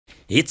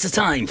It's a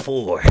time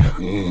for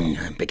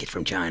Pick It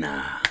from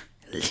China.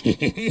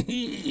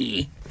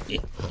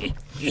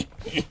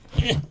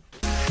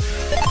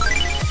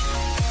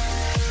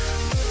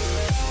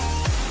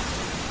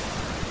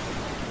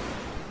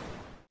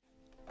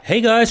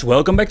 Hey guys,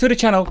 welcome back to the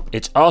channel.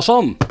 It's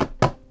awesome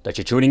that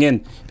you're tuning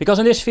in, because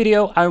in this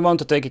video I want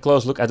to take a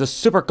close look at the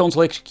Super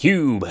Console X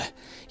Cube.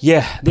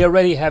 Yeah, they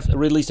already have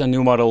released a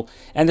new model,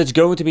 and it's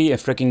going to be a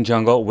freaking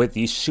jungle with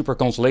these Super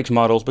Console X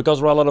models, because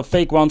there are a lot of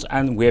fake ones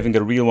and we're having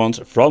the real ones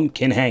from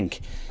Kin Hank.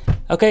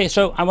 Okay,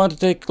 so I want to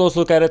take a close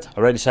look at it, I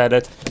already said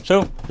it.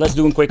 So let's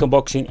do a quick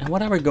unboxing and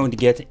what are we going to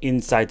get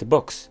inside the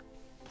box.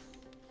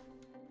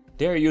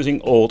 They're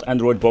using old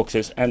Android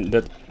boxes, and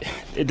that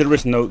there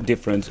is no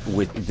difference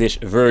with this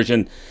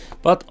version.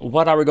 But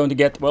what are we going to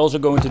get? We're also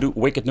going to do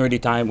wicked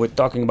nerdy time with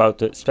talking about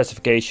the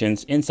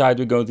specifications. Inside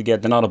we're going to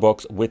get another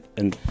box with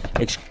a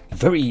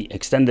very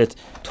extended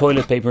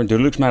toilet paper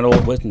deluxe model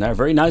with a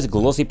very nice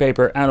glossy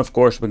paper, and of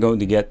course we're going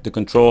to get the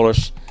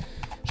controllers.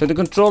 So the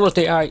controllers,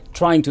 they are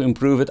trying to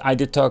improve it. I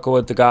did talk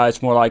with the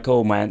guys, more like,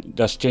 oh man,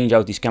 just change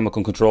out these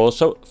chemical controllers.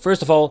 So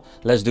first of all,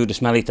 let's do the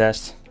smelly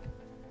test.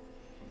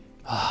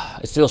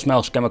 It still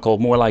smells chemical,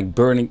 more like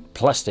burning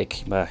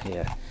plastic, but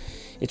yeah,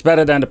 it's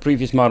better than the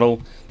previous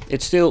model.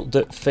 It's still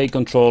the fake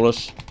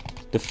controllers.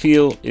 The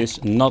feel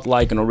is not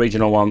like an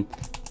original one.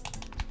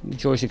 The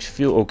joysticks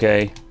feel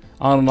okay.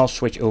 On and off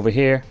switch over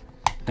here,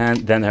 and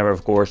then have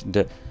of course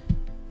the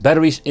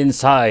batteries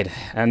inside,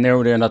 and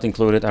no, they're not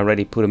included. I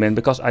already put them in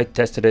because I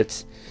tested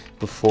it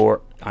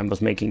before I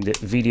was making the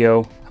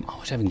video. I'm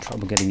always having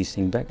trouble getting these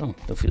things back. Oh,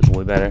 that feels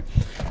way better.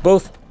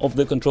 Both of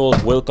the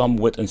controllers will come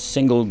with a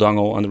single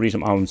dongle, and the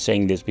reason I'm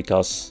saying this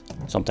because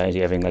sometimes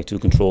you're having like two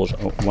controllers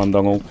on one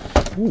dongle.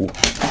 Ooh.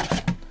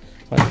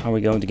 What are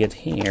we going to get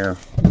here?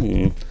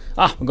 We're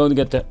going to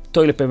get the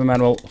toilet paper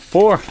manual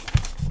for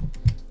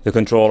the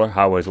controller,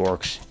 how it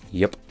works.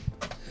 Yep.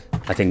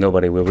 I think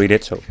nobody will read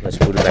it, so let's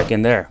put it back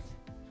in there.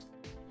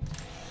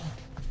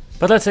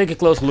 But let's take a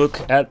close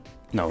look at,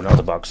 no, not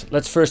the box.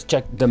 Let's first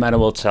check the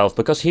manual itself,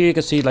 because here you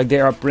can see like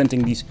they are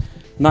printing these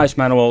nice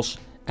manuals,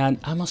 and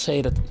I must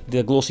say that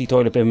the glossy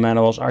toilet paper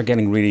manuals are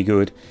getting really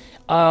good.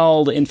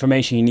 All the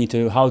information you need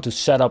to how to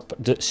set up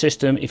the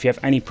system if you have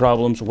any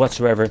problems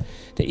whatsoever.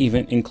 They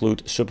even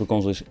include Super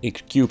Console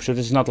X Cube, so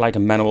this is not like a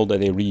manual that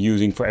they're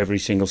reusing for every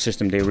single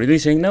system they're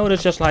releasing. No,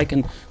 it's just like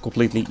a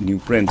completely new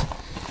print.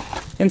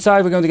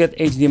 Inside we're going to get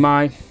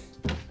HDMI.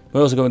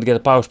 We're also going to get a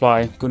power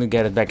supply. Couldn't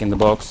get it back in the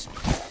box.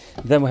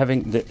 Then we're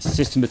having the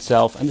system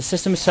itself, and the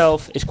system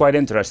itself is quite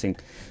interesting.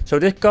 So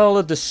they call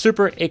it the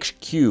Super X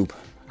Cube.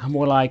 I'm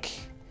more like,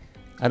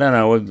 I don't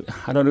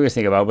know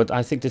anything about it, but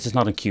I think this is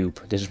not a cube.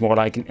 This is more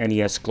like an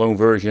NES clone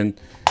version.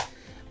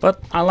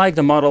 But I like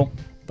the model.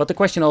 But the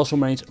question also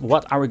remains,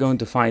 what are we going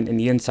to find in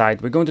the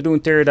inside? We're going to do a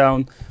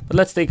teardown, but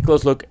let's take a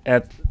close look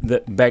at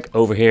the back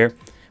over here.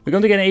 We're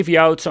going to get an AV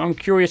out, so I'm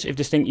curious if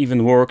this thing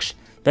even works.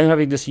 Then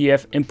having the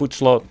CF input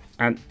slot,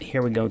 and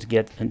here we're going to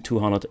get a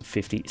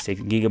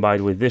 256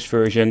 GB with this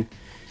version.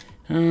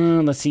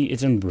 Let's see,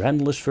 it's a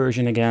brandless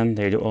version again.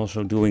 They're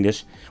also doing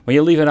this. When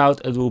you leave it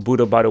out, it will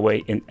boot up, by the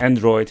way, in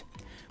Android.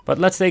 But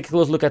let's take a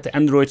close look at the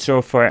Android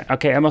so far.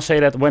 Okay, I must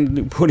say that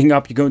when booting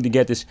up, you're going to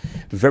get this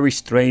very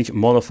strange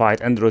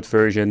modified Android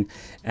version.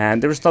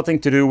 And there is nothing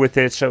to do with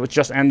it, so it's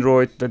just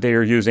Android that they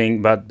are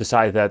using. But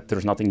besides that,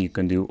 there's nothing you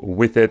can do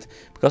with it.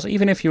 Because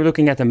even if you're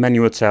looking at the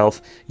menu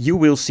itself, you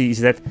will see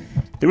that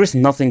there is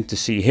nothing to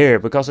see here,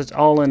 because it's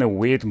all in a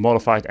weird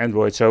modified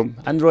Android. So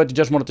Android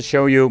just wanted to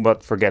show you,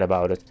 but forget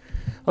about it.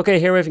 Okay,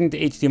 here we're having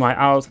the HDMI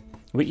out.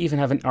 We even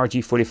have an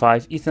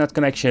RJ45 Ethernet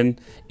connection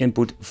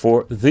input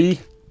for the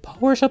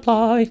power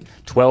supply,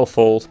 12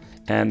 volt,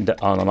 and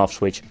the on and off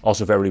switch.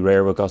 Also very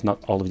rare, because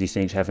not all of these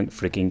things have a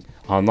freaking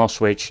on and off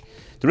switch.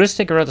 There is a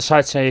sticker at the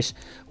side says,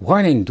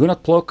 warning, do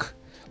not plug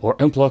or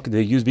unplug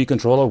the USB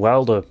controller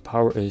while the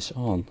power is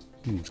on.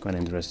 It's quite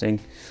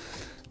interesting.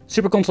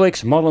 Super Console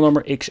X model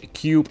number X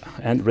Cube,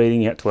 and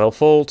rating at 12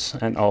 volts,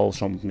 and all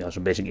some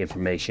basic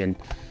information.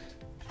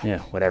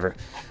 Yeah, whatever.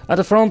 At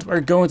the front we're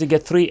going to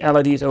get 3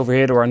 LEDs over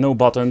here. There are no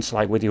buttons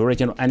like with the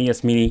original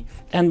NES Mini,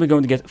 and we're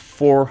going to get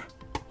 4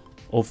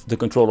 of the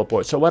controller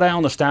ports. So what I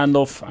understand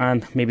of,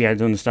 and maybe I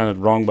don't understand it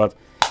wrong, but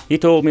he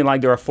told me like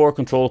there are 4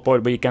 controller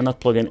ports, but you cannot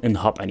plug in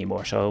hub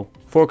anymore. So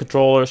 4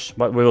 controllers,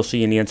 but we will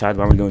see in the inside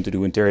when we're going to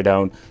do a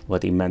teardown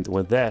what he meant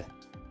with that.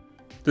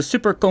 The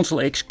Super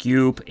Console X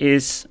Cube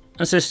is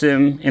a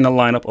system in a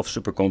lineup of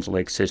Super Console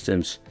X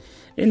systems.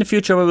 In the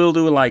future we will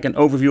do like an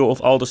overview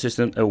of all the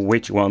systems and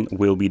which one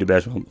will be the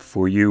best one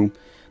for you.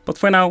 But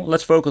for now,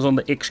 let's focus on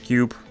the X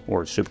Cube,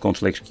 or Super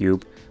Console X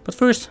Cube. But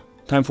first,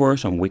 time for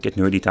some wicked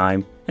nerdy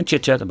time and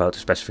chit chat about the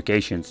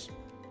specifications.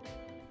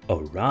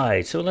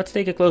 Alright, so let's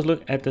take a close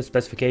look at the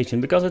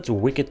specification, because it's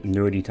wicked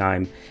nerdy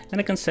time, and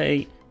I can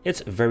say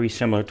it's very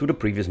similar to the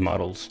previous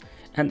models.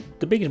 And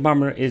the biggest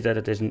bummer is that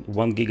it isn't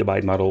 1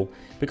 GB model,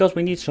 because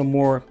we need some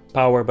more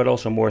power, but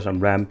also some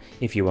RAM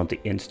if you want to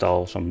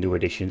install some new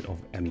editions of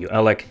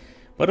MU-ELEC.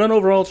 But on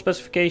overall,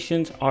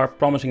 specifications are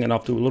promising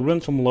enough to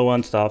run some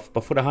low-end stuff,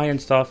 but for the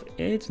high-end stuff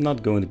it's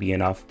not going to be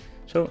enough.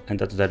 So, and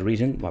that's that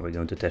reason why we're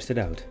going to test it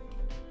out.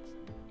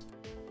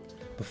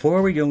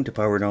 Before we're going to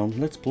power it on,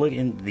 let's plug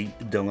in the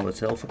dongle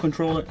itself for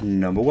controller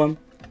number 1.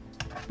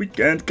 We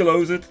can't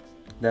close it.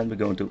 Then we're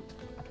going to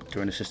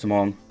turn the system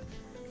on.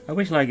 I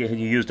wish like you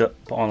use the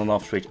on and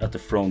off switch at the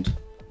front.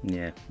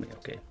 Yeah,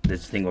 okay, this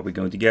is the thing what we're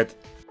going to get.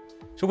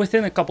 So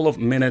within a couple of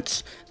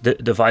minutes, the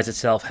device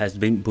itself has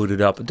been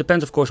booted up. It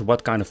depends of course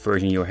what kind of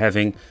version you're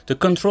having. The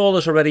controller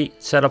is already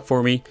set up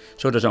for me,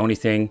 so the only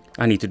thing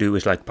I need to do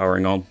is like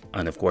powering on.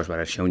 And of course what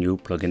I've shown you,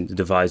 plug in the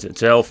device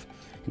itself.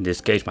 In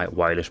this case my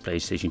wireless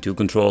PlayStation 2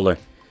 controller.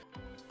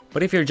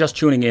 But if you're just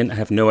tuning in and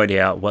have no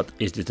idea what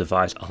is this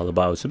device all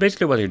about. So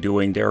basically what they're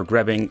doing, they're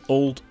grabbing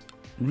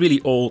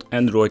really old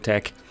Android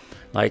tech.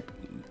 Like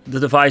the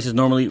device is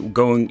normally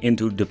going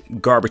into the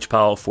garbage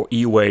pile for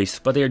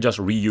e-waste, but they're just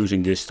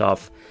reusing this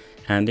stuff.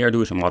 And they're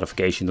doing some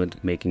modification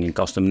with making a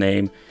custom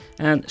name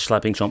and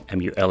slapping some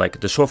EmuELEC.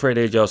 The software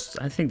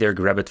I think they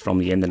grab it from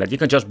the internet. You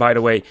can just, by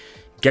the way,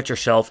 get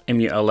yourself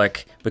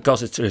EmuELEC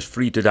because it's just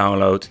free to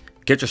download.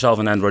 Get yourself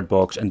an Android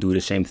box and do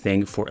the same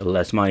thing for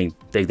less money.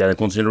 Take that in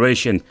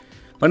consideration.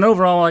 But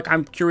overall, like,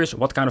 I'm curious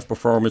what kind of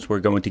performance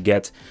we're going to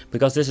get,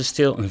 because this is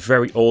still a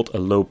very old, a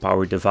low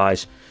power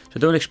device. So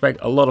don't expect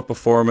a lot of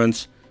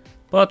performance,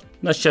 but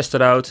let's test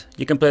it out.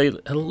 You can play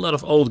a lot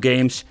of old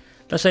games,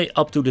 let's say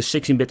up to the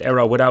 16-bit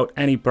era without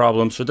any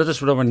problems. So that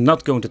is what we're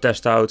not going to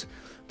test out,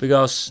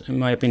 because in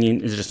my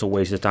opinion it's just a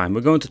waste of time.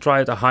 We're going to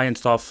try the high-end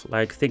stuff,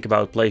 like think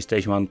about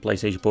PlayStation 1,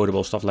 PlayStation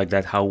Portable, stuff like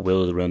that. How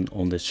will it run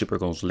on the Super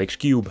Console X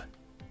Cube?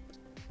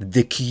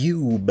 The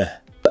Cube.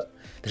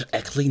 There's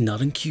actually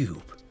not a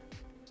cube.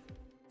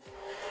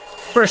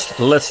 First,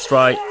 let's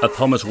try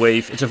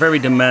Atomiswave. It's a very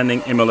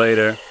demanding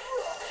emulator.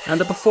 And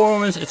the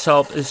performance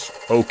itself is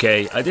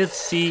okay. I did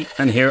see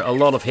and hear a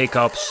lot of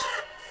hiccups.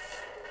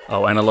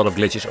 Oh, and a lot of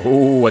glitches.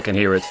 Oh, I can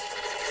hear it.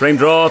 Frame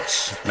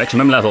drops,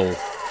 maximum level.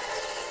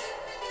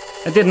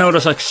 I did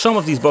notice like some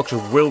of these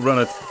boxes will run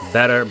it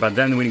better, but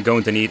then we're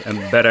going to need a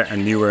better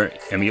and newer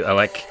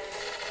EmuELEC.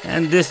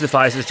 And this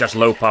device is just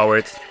low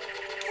powered,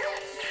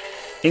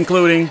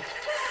 including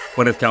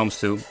when it comes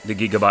to the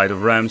gigabyte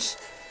of RAMs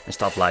and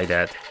stuff like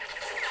that.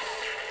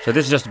 So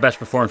this is just the best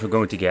performance we're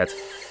going to get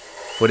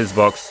for this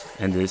box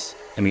and this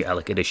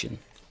EmuELEC edition.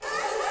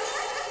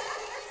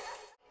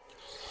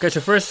 Okay, so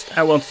first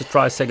I want to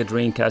try Sega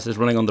Dreamcast. It's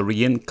running on the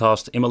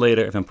Dreamcast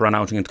emulator, if I'm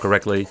pronouncing it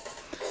correctly.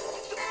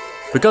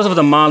 Because of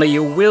the Mali,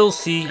 you will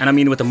see, and I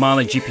mean with the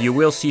Mali GPU, you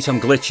will see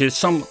some glitches.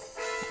 Some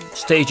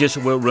stages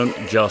will run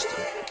just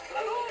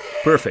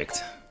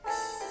perfect.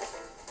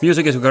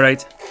 Music is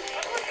great.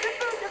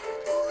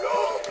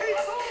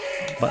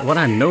 But what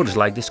I noticed,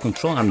 like this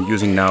control I'm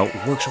using now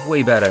works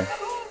way better.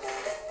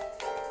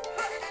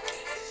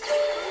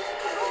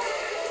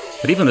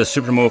 But even the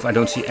super move, I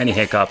don't see any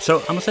hiccups.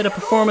 So I must say the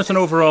performance and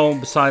overall,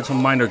 besides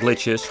some minor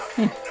glitches,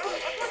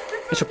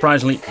 is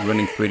surprisingly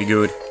running pretty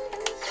good.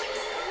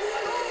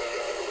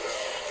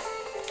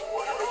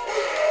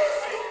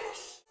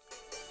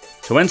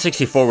 So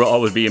N64 will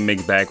always be a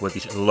mixed bag with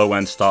these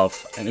low-end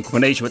stuff, and in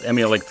combination with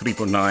EmuELEC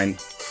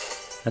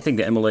 3.9, I think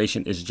the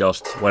emulation is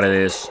just what it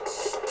is.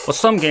 But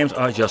some games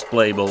are just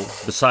playable,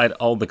 beside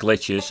all the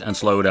glitches and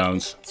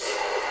slowdowns.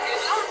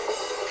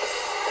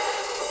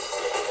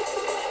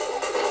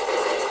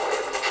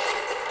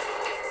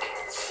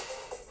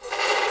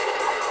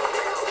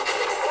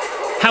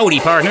 Howdy,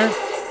 partner!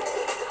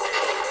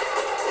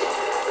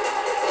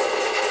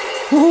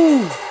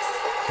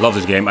 Woohoo! Love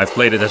this game, I've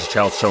played it as a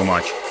child so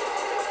much.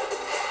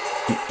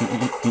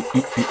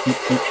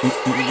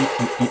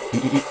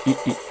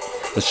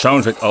 The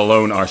soundtrack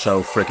alone are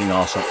so freaking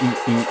awesome.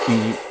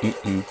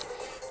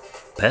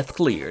 Path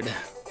cleared.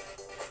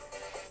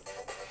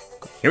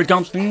 Here it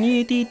comes.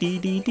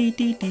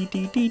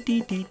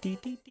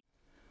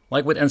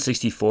 Like with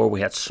N64 we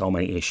had so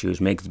many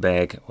issues, mixed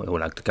bag, what I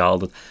would like to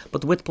call it.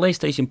 But with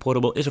PlayStation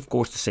Portable is of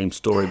course the same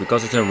story,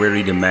 because it's a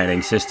really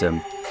demanding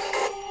system.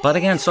 But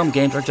again, some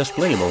games are just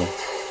playable.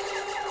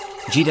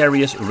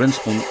 G-Darius runs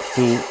on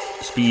full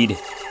speed.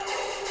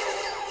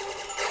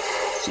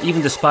 So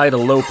even despite the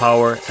low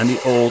power and the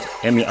old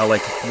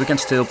EmuELEC, we can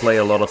still play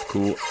a lot of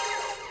cool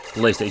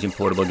PlayStation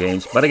Portable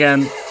games. But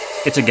again,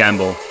 it's a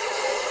gamble.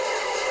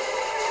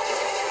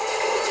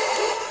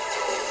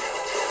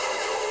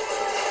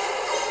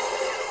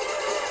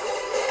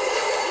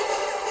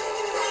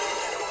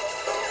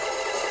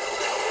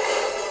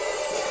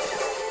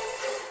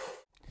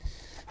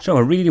 So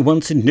I really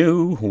want to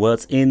know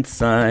what's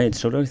inside.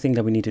 So the only thing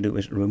that we need to do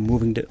is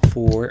removing the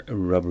 4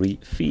 rubbery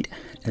feet.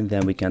 And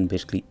then we can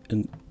basically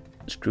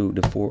unscrew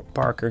the 4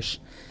 Parkers.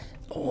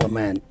 Oh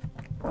man.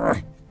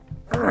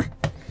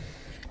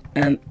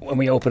 And when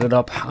we open it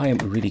up, I am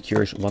really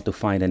curious what to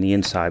find on the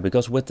inside.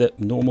 Because with the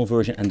normal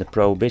version and the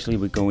Pro, basically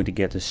we're going to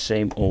get the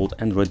same old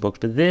Android box.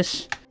 But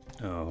this.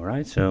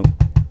 Alright, so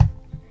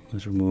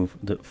let's remove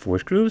the 4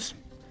 screws.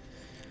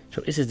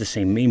 So is it the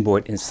same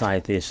mainboard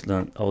inside this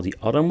than all the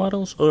other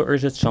models, or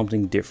is it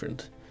something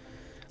different?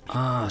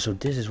 Ah, so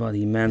this is what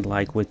he meant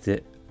like with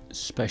the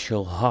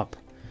special hub.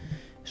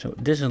 So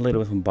this is a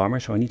little bit of a bummer,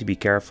 so I need to be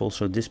careful.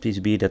 So this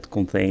PCB that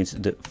contains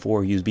the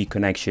 4 USB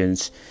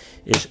connections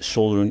is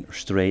soldering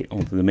straight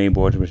onto the main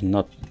board. There is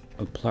not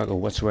a plug or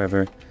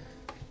whatsoever.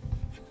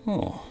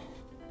 Oh,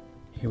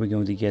 here we're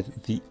going to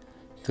get the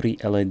 3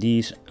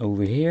 LEDs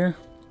over here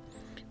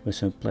with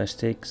some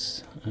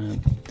plastics.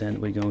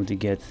 Then we're going to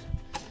get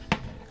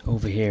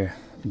over here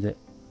the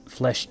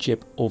flash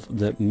chip of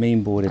the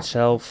main board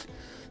itself.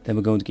 Then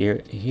we're going to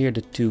get here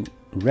the 2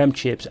 RAM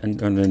chips,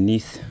 and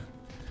underneath,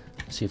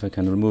 let's see if I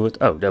can remove it.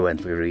 Oh, that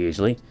went very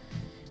easily.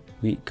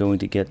 We're going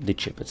to get the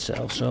chip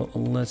itself. So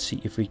let's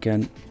see if we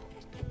can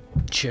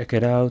check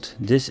it out.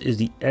 This is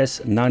the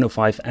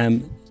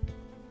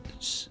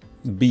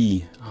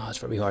S905MB. Oh, it's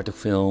very hard to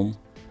film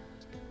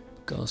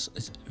because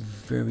it's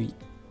very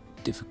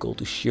difficult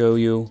to show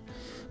you,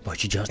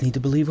 but you just need to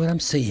believe what I'm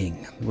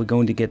saying. We're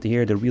going to get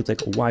here the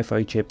Realtek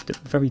Wi-Fi chip, the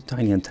very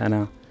tiny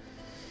antenna,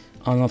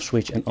 on-off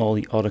switch, and all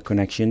the other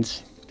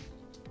connections.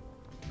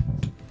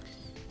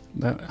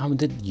 But I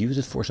did use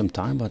it for some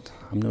time, but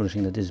I'm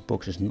noticing that this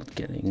box is not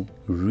getting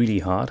really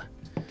hot.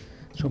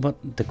 So, but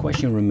the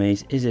question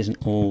remains, is this an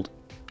old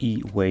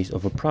e-waste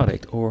of a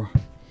product, or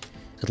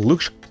it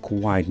looks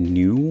quite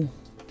new?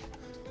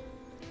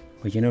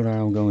 But you know what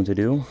I'm going to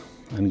do?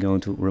 I'm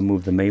going to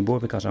remove the main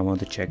board because I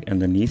want to check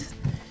underneath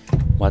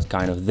what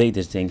kind of date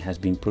this thing has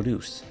been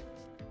produced.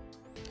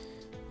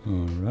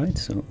 Alright,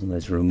 so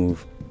let's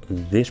remove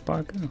this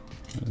part and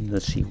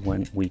let's see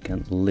when we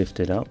can lift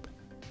it up.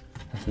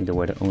 I think there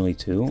were the only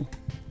 2.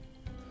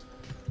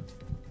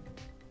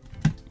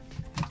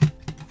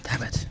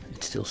 Damn it,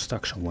 it's still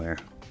stuck somewhere.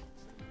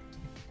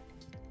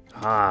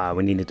 Ah,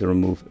 we needed to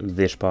remove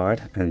this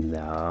part, and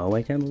now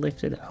I can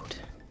lift it out.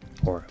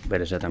 Or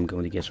better said, I'm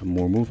going to get some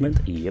more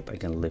movement. Yep, I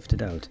can lift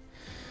it out.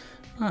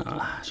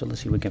 So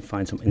let's see if we can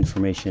find some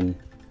information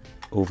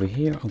over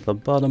here on the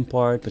bottom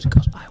part,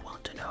 because I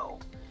want to know.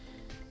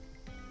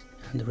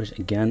 And there is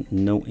again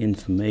no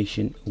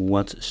information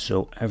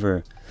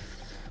whatsoever.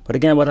 But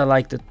again, what I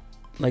like to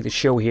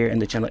show here in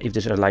the channel, if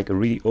this is like a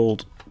really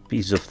old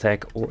piece of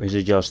tech, or is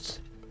it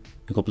just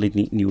a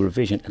completely new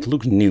revision. It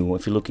looks new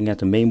if you're looking at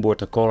the main board,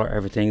 the color,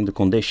 everything, the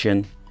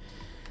condition.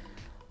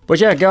 But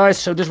yeah, guys,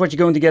 so this is what you're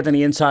going to get on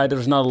the inside.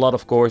 There's not a lot,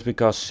 of course,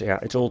 because yeah,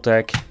 it's old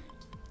tech.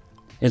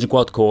 It's a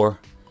quad core.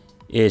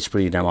 It's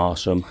pretty damn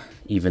awesome,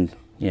 even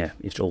yeah,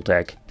 it's old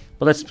tech.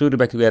 But let's put it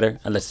back together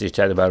and let's just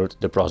chat about it,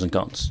 the pros and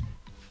cons.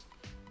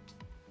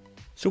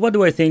 So what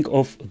do I think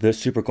of the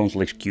Super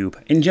Console X Cube?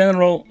 In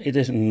general, it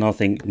is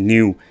nothing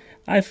new.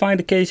 I find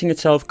the casing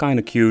itself kind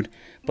of cute,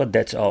 but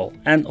that's all.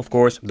 And of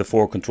course, the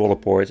 4 controller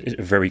ports is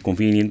very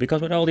convenient,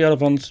 because with all the other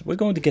ones, we're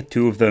going to get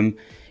 2 of them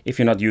if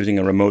you're not using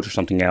a remote or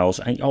something else,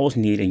 and you always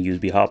need a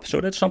USB hub.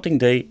 So that's something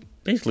they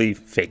basically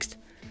fixed.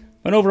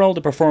 But overall, the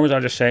performance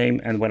are the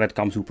same, and when it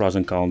comes to pros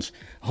and cons,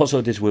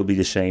 also this will be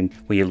the same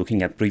when you're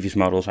looking at previous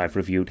models I've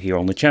reviewed here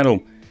on the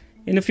channel.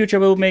 In the future,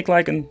 we'll make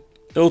like an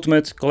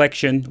ultimate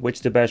collection, which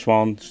is the best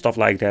one, stuff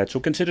like that. So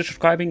consider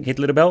subscribing, hit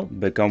the little bell,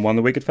 become one of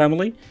the Wicked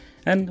family,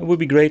 and it would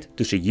be great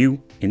to see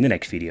you in the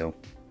next video.